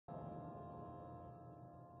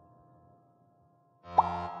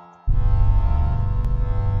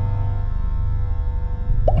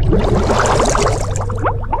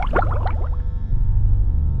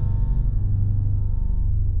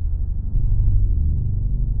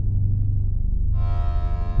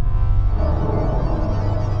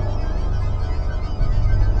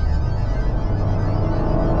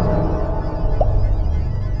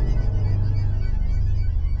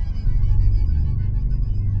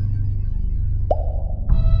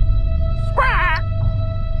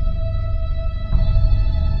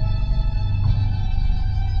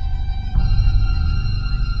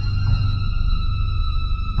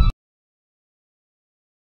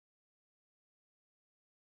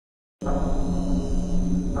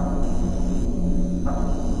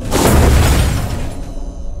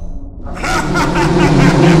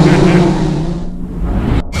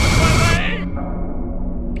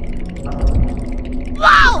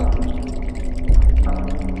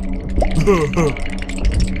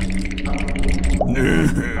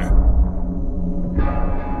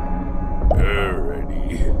Alrighty.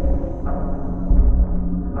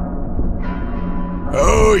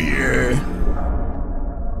 Oh yeah.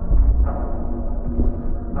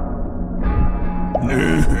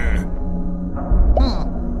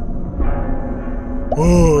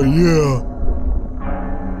 Oh yeah.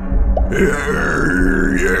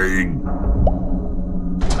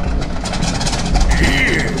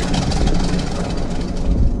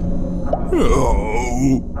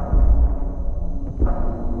 Oh.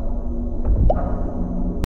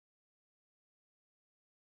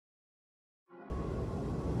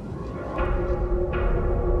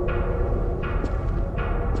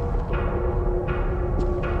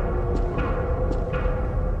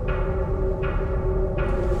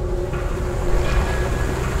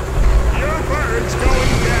 Your bird's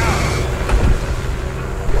going down.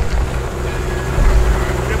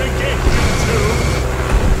 I'm gonna get you two.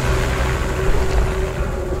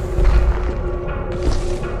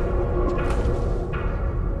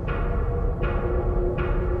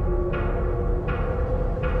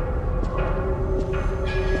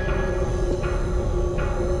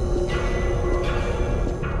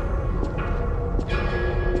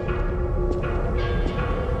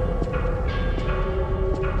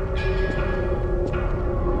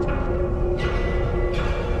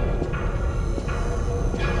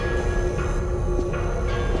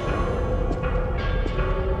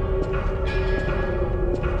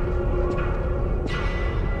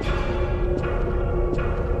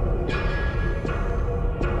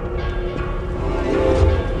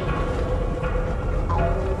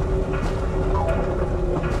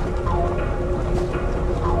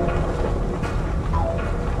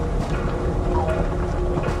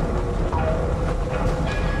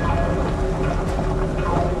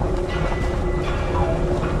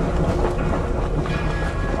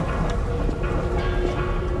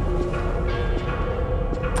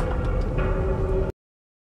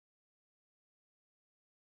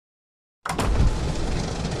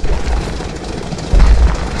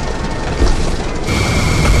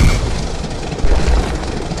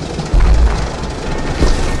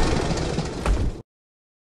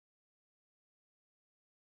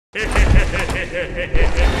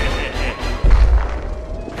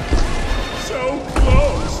 So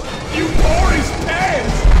close! You tore his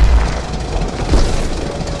pants!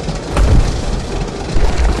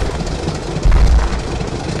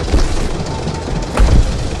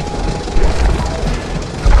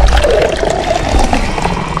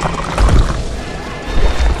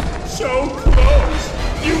 So close!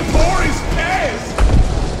 You tore his pants!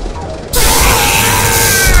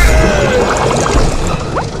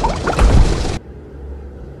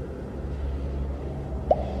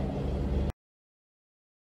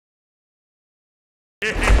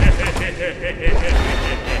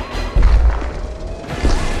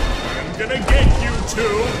 I'm gonna get you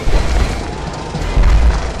two.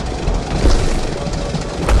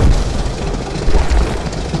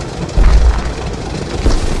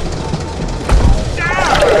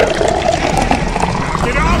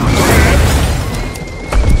 Get off, Krab!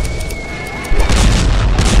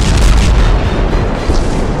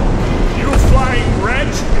 You flying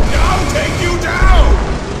wretch! I'll take you down!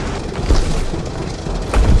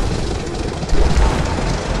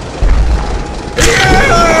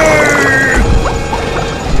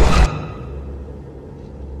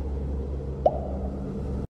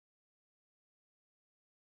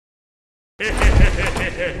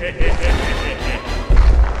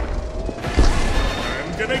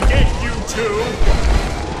 I'm gonna get you two.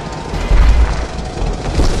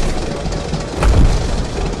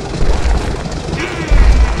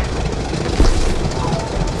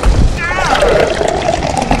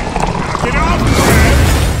 Get off, Krab!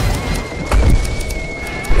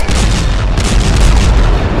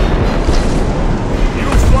 You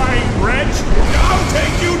flying wretch! I'll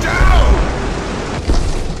take you down!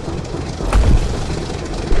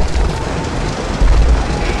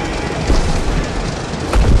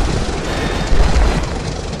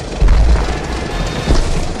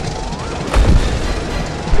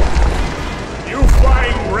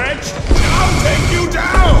 I'll take you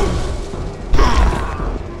down!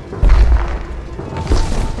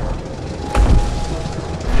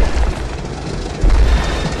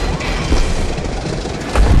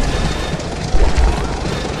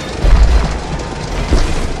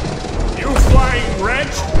 You flying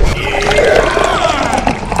wretch! Yeah!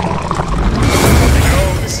 You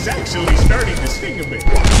know, this is actually starting to sting a bit.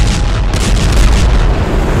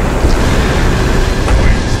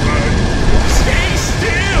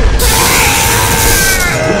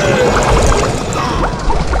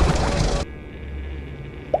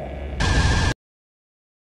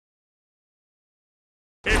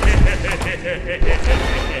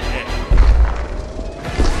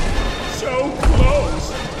 So close!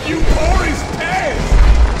 You porous pest!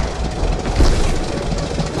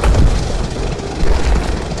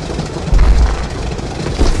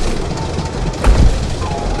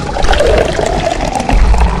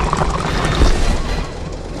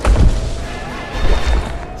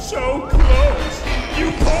 So close! You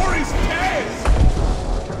porous pest!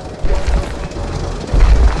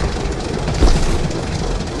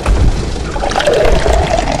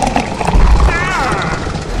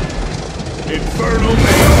 Infernal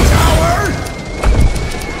Mail Tower!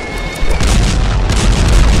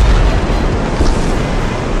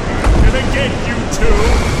 I'm gonna get you two!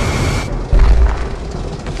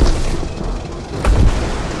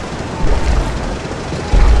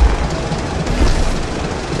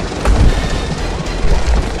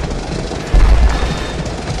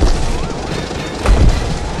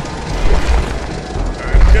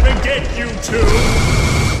 I'm gonna get you two!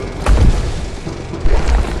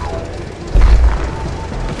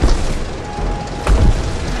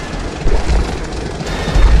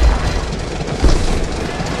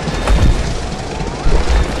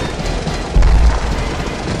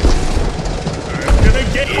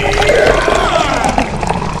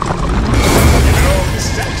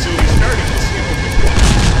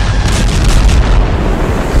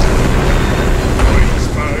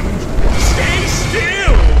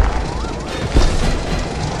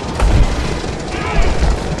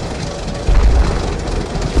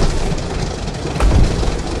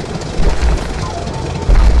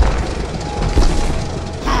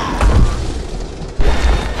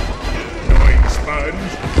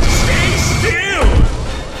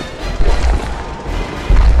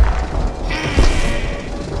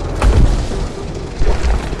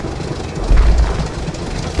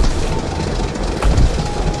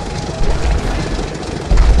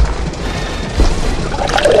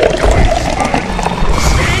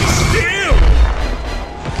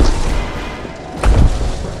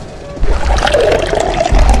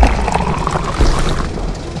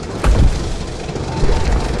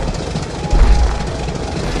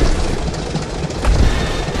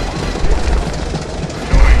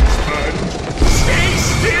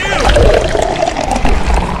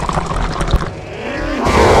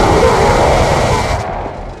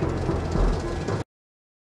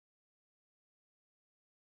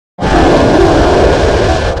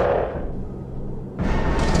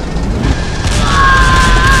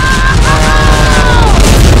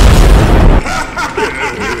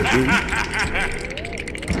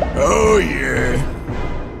 Oh yeah.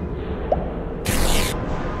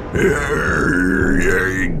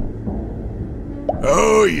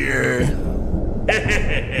 Oh yeah.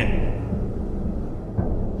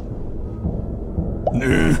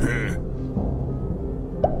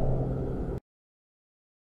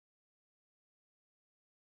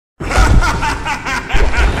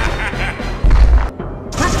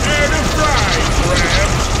 Prepare to fry, Krab!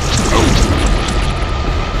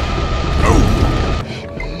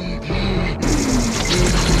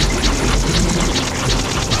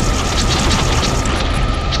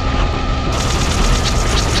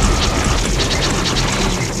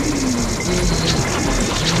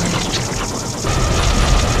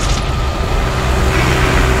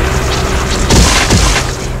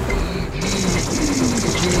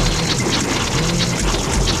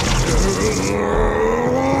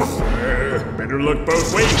 Better look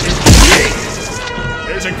both ways. Yeet!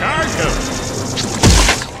 There's a car coming.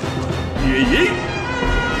 Yeet!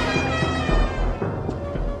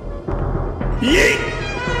 Yeet!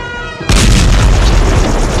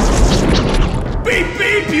 Beep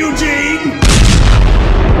beep, Eugene!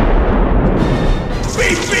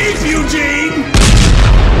 Beep beep, Eugene!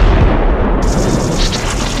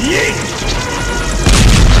 Yeet!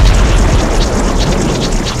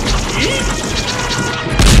 Yeet!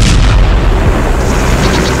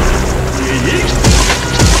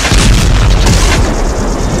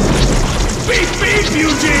 Beep beep,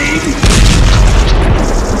 Eugene!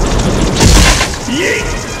 Yeet!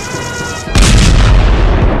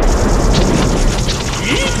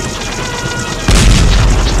 Yeet!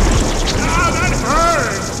 Ah, that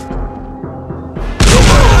hurt!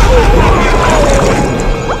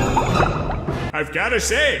 I've gotta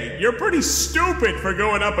say, you're pretty stupid for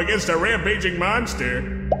going up against a rampaging monster.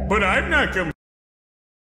 But I'm not complaining.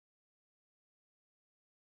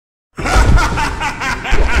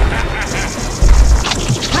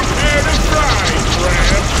 Prepare to fry,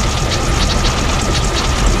 Krab!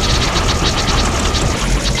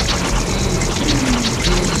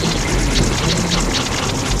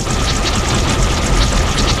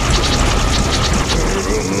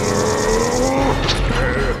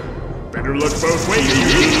 Better look both ways,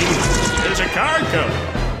 Eugene.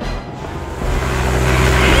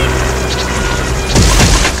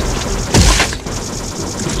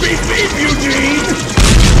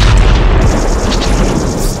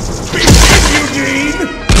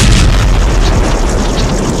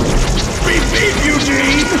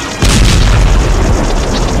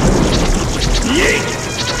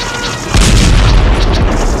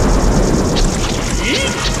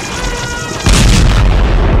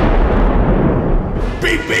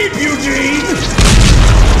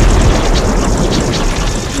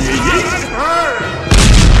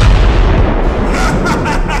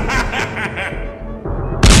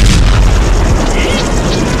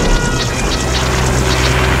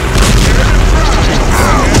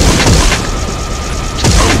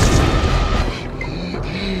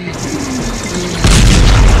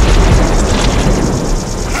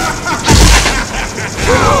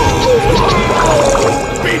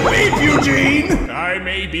 I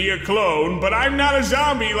may be a clone, but I'm not a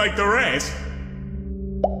zombie like the rest.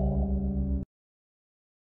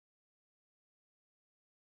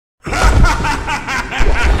 Prepare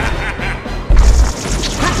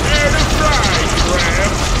to fry,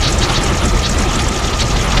 Krab.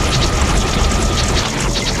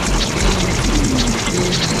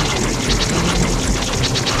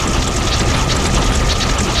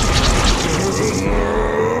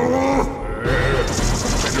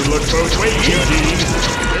 Better look both ways, Eugene.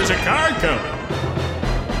 There's a car coming.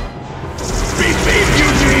 Beep beep,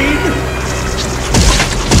 Eugene!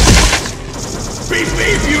 Beep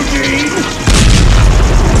beep, Eugene!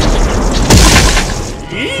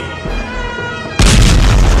 Yeet.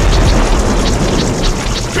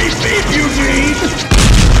 Beep beep, Eugene!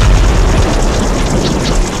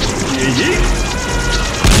 Yeet.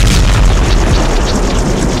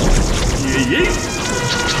 Yeet.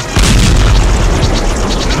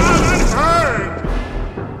 Ah, that hurt!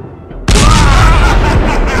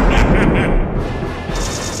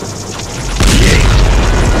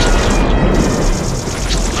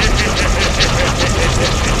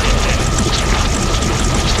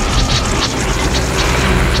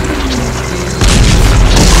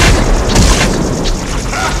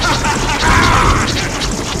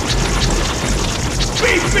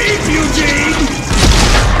 Beep beep, Eugene!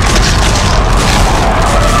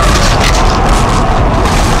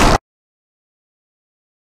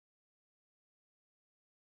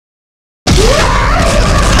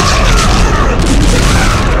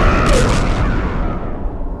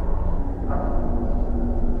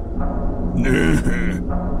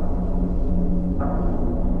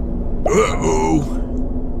 Uh-oh.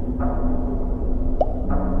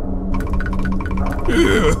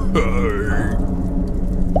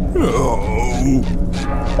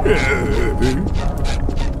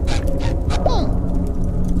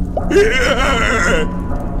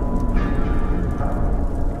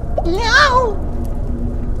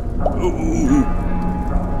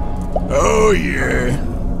 Oh yeah.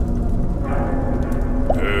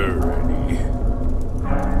 Alrighty.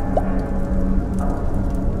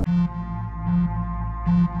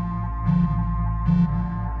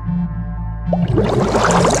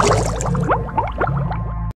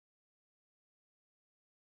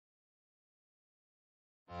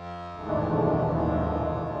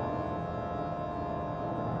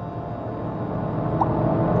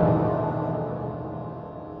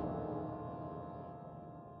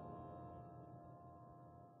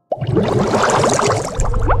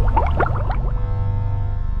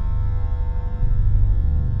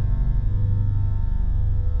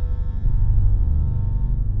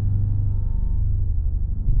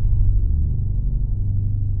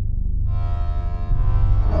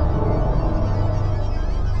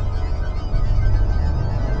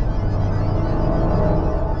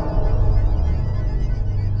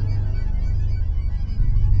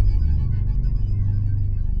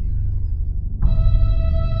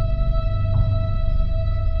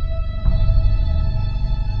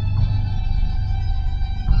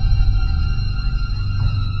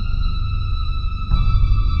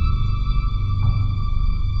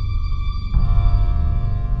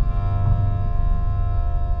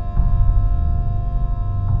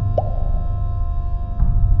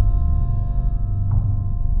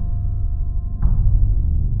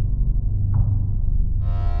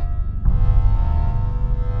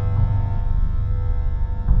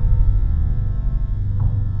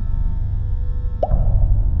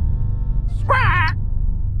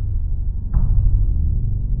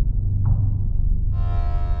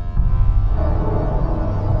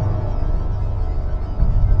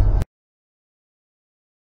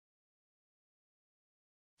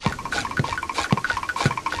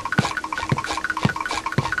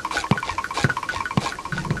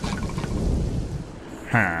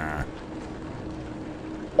 Ha.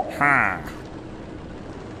 Ha.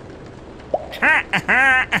 Ha ha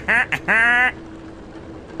ha ha.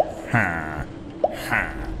 Ha. Ha.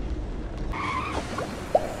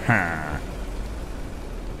 Ha.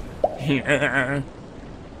 Here.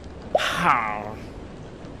 How?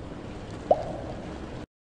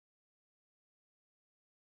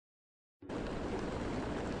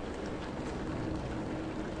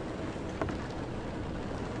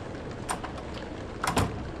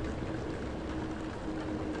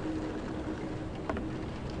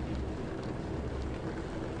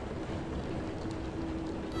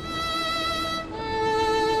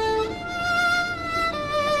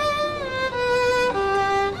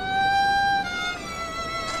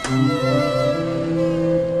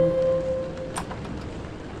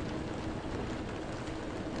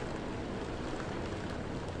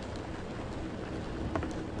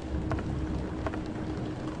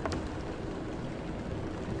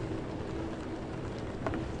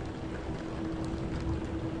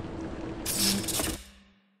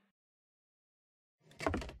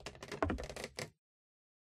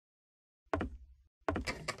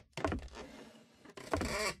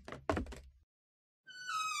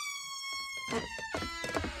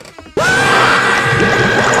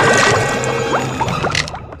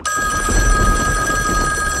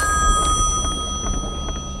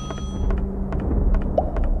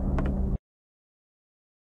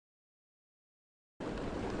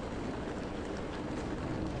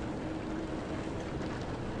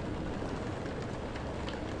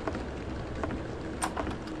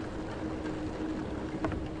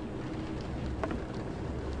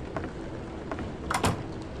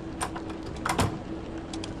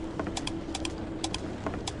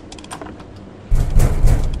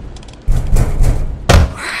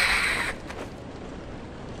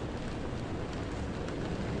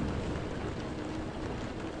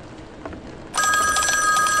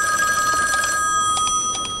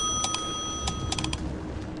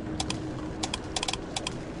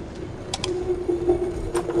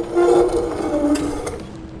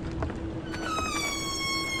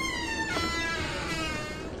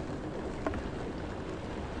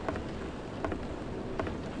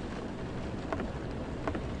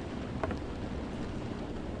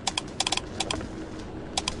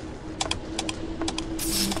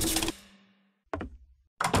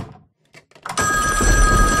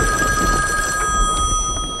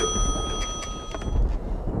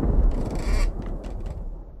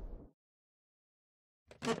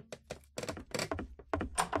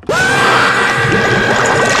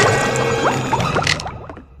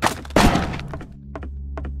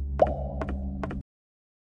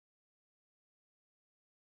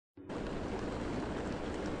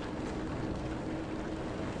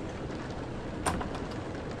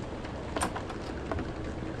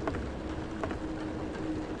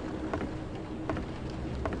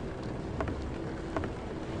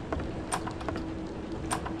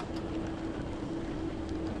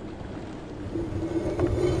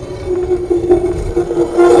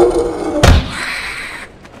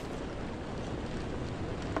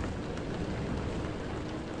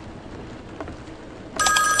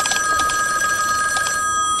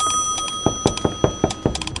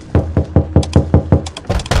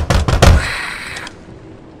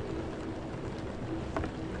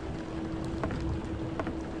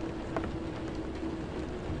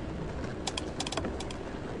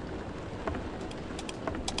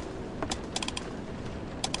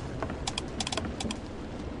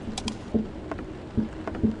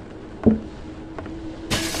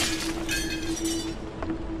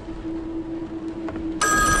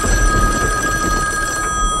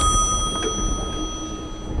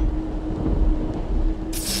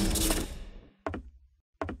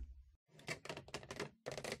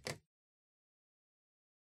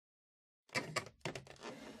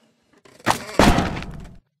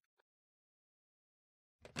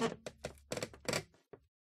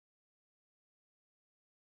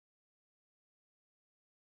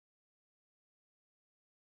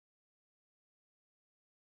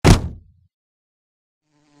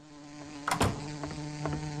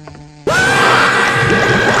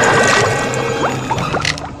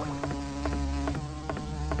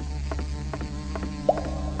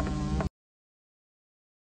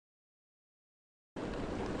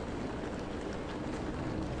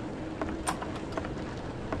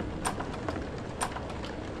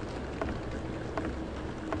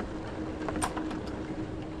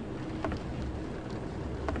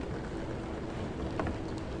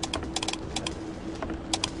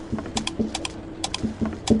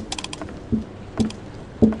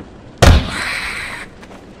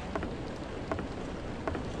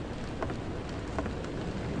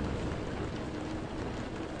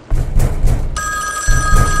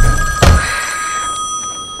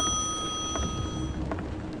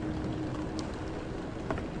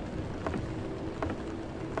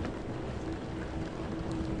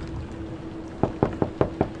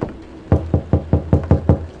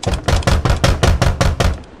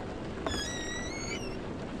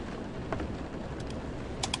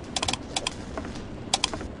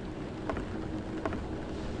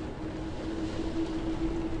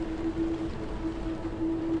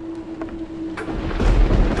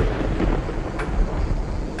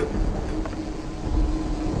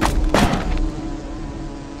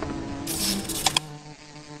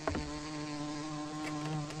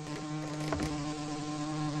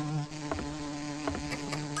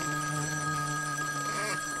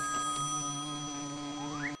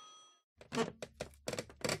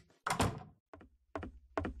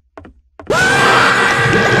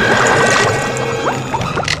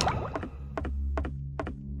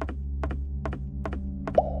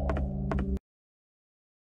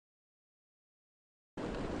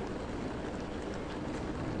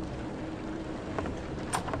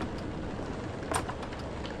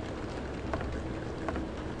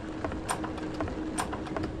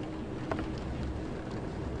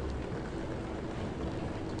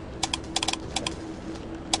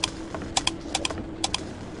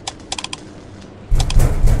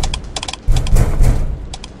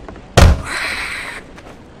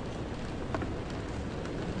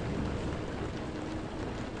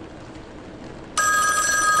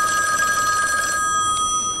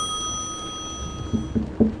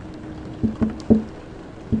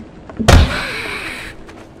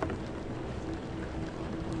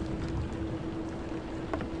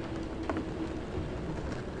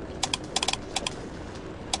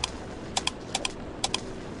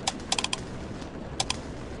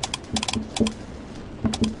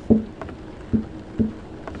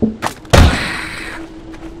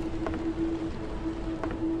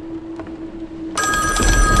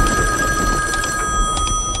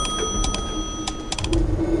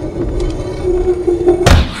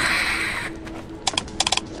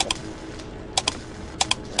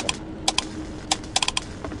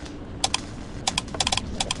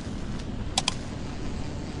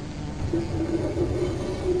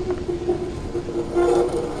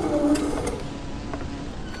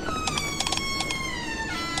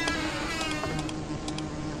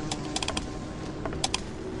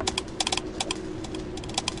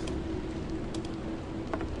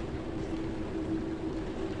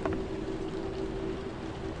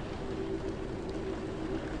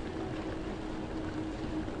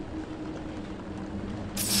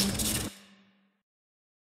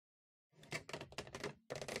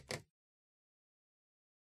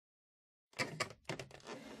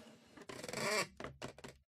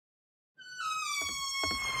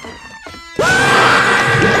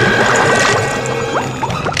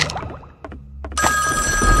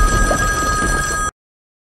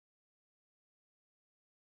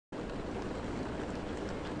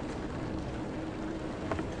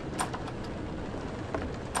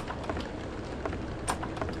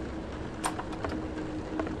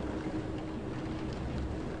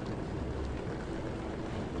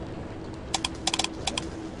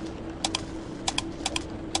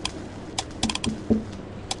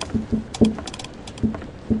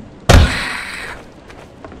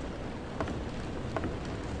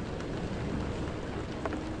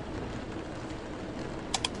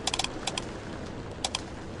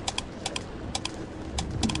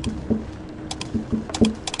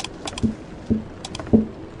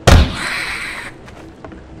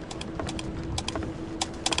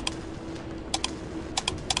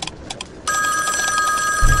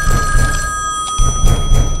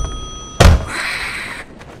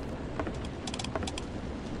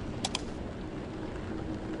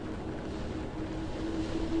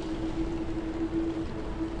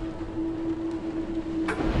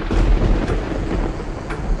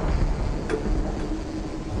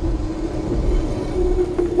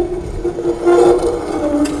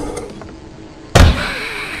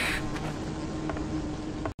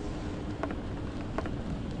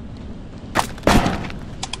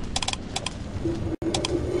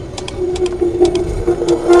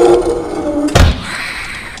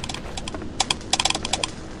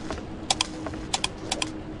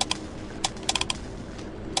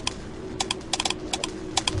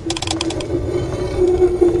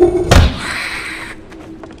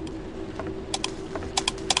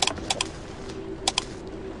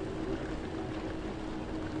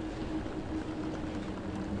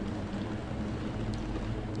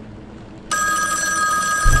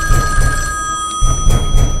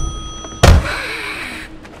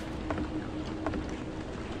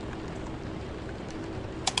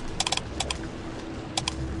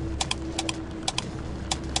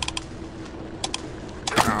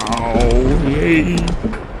 Yay.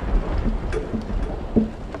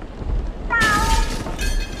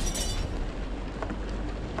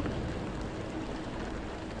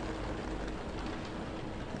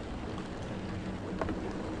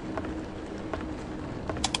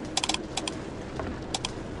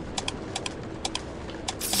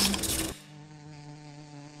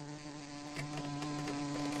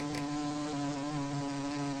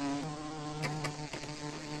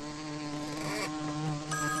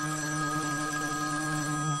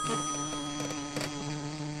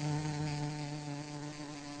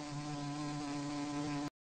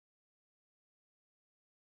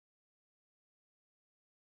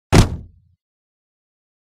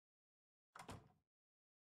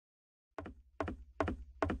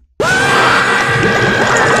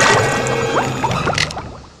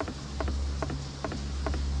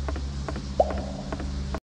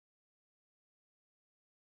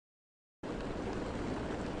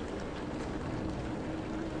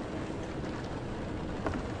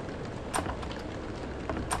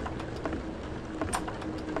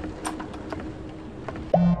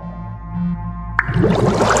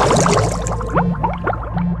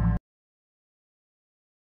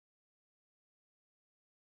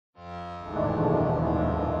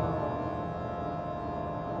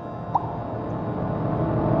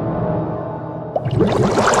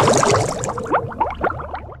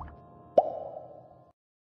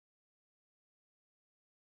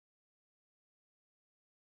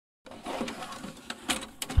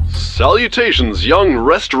 Salutations, young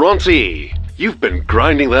restaurantee! You've been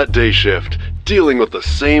grinding that day shift, dealing with the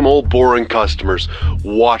same old boring customers,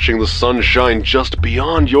 watching the sunshine just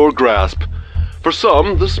beyond your grasp. For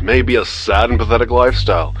some, this may be a sad and pathetic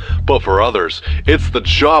lifestyle, but for others, it's the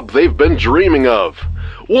job they've been dreaming of.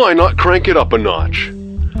 Why not crank it up a notch?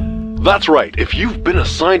 That's right, if you've been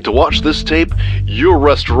assigned to watch this tape, your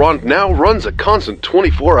restaurant now runs a constant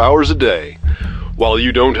 24 hours a day. While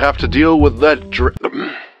you don't have to deal with that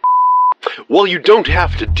While you don't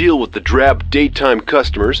have to deal with the drab daytime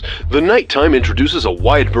customers, the nighttime introduces a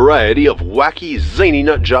wide variety of wacky, zany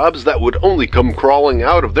nut jobs that would only come crawling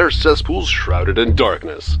out of their cesspools shrouded in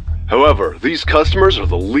darkness. However, these customers are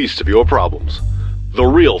the least of your problems. The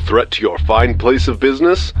real threat to your fine place of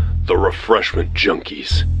business? The refreshment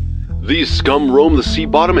junkies. These scum roam the sea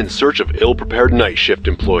bottom in search of ill-prepared night shift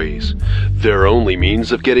employees. Their only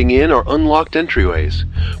means of getting in are unlocked entryways,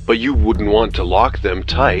 but you wouldn't want to lock them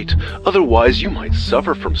tight, otherwise you might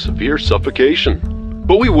suffer from severe suffocation.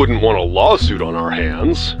 But we wouldn't want a lawsuit on our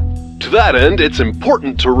hands. To that end, it's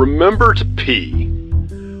important to remember to pee.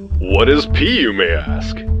 What is pee, you may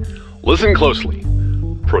ask? Listen closely.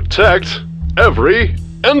 Protect every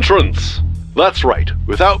entrance. That's right,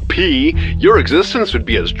 without pee, your existence would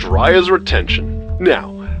be as dry as retention.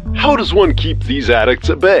 Now, how does one keep these addicts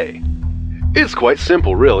at bay? It's quite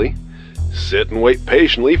simple, really. Sit and wait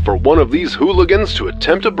patiently for one of these hooligans to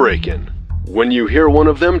attempt a break-in. When you hear one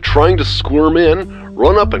of them trying to squirm in,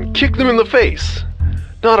 run up and kick them in the face.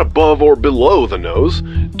 Not above or below the nose,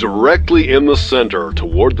 directly in the center to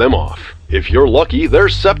ward them off. If you're lucky, their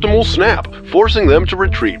septum will snap, forcing them to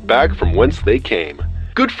retreat back from whence they came.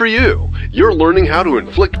 Good for you! You're learning how to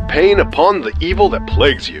inflict pain upon the evil that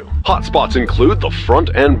plagues you. Hotspots include the front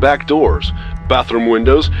and back doors, bathroom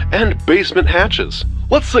windows, and basement hatches.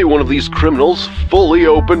 Let's say one of these criminals fully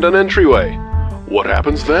opened an entryway. What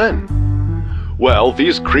happens then? Well,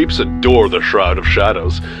 these creeps adore the Shroud of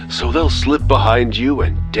Shadows, so they'll slip behind you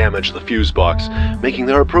and damage the fuse box, making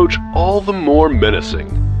their approach all the more menacing.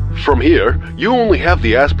 From here, you only have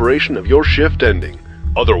the aspiration of your shift ending.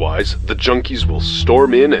 Otherwise, the junkies will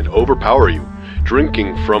storm in and overpower you,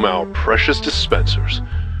 drinking from our precious dispensers.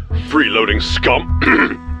 Freeloading scum!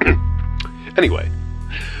 Anyway,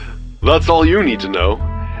 that's all you need to know.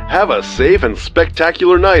 Have a safe and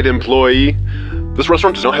spectacular night, employee. This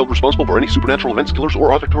restaurant is not held responsible for any supernatural events, killers,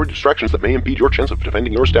 or auditory distractions that may impede your chance of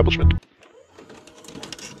defending your establishment.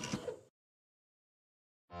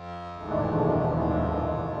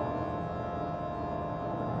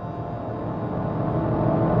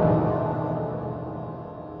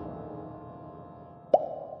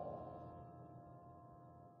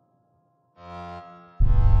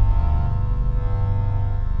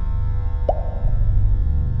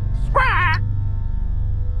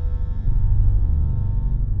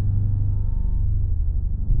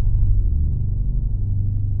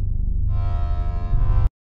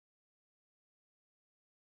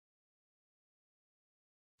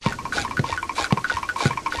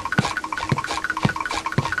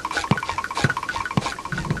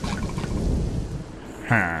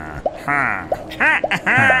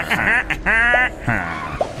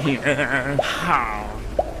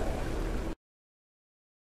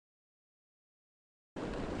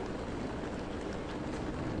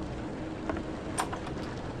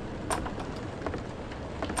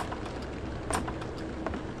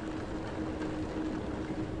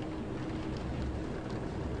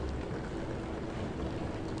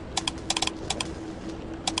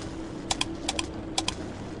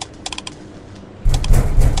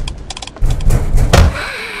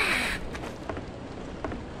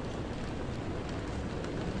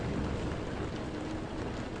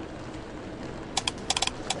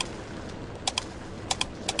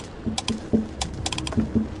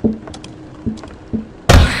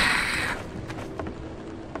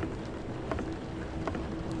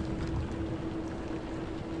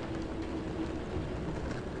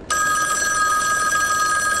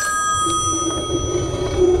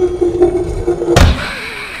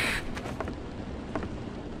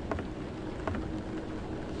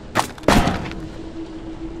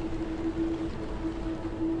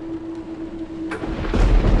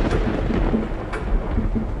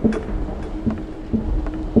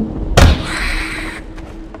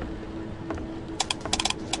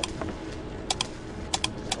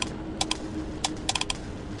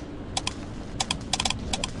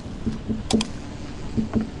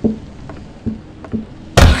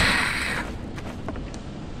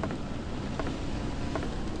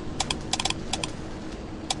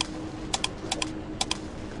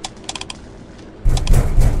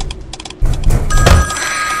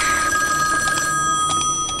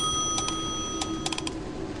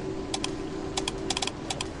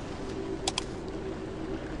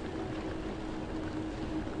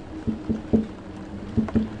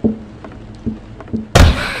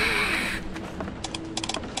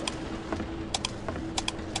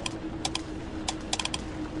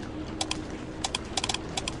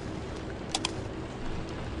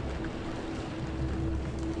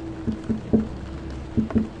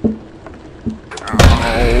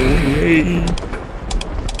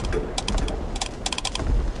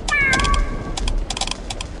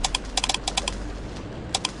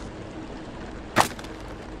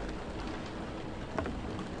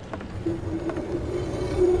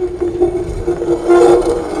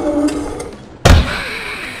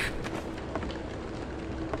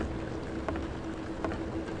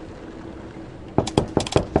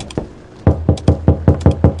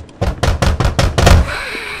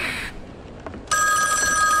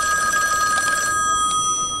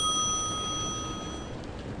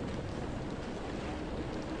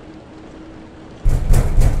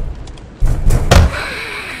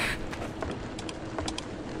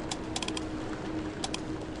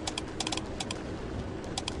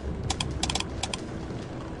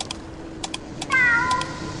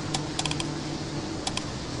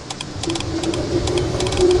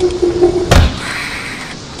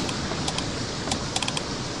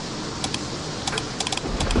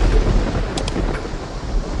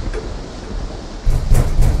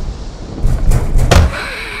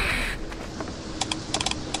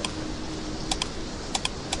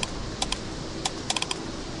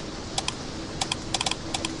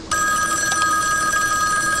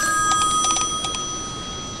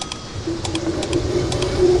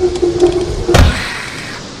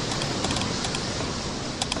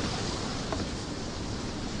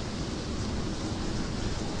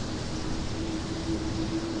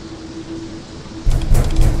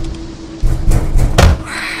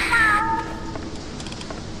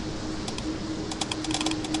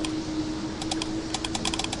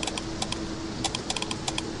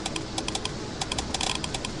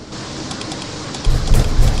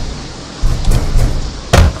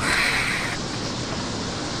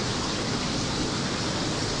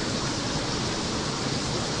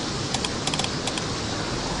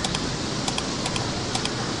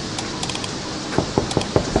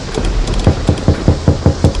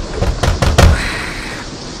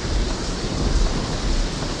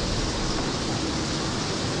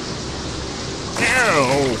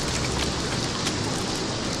 no.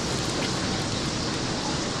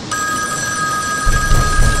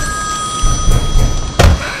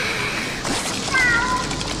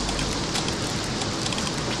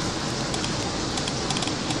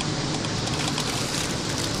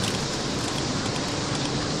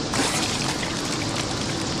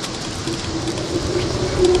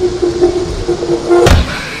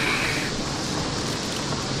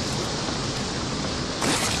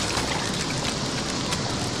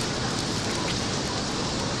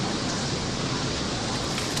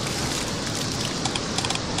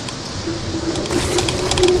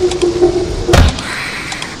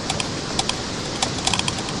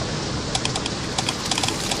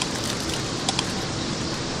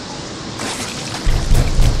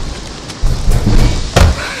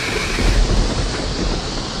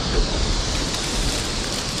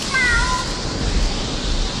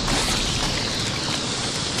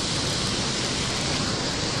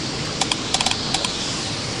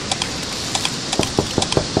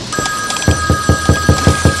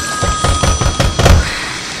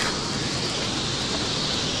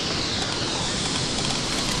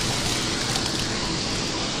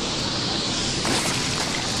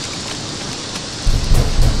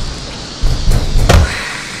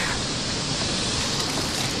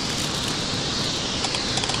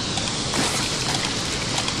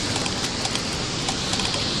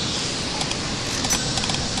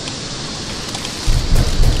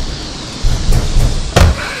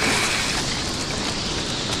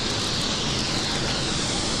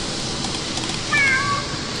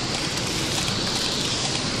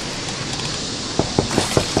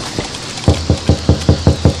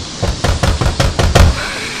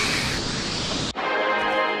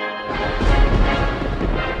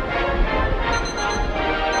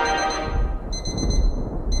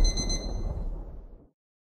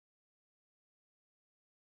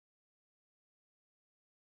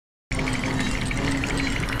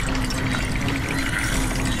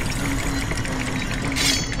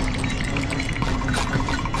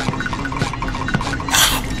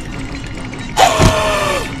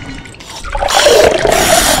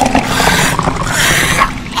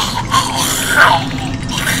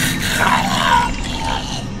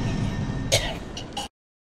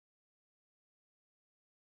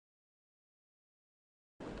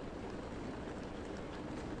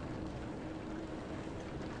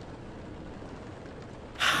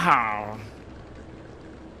 How?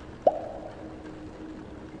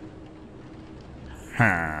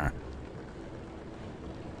 Huh.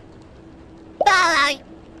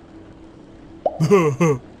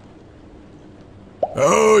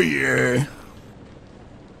 Oh, yeah.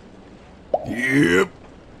 Yep.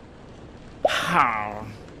 How?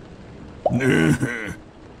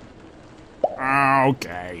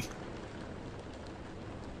 Okay.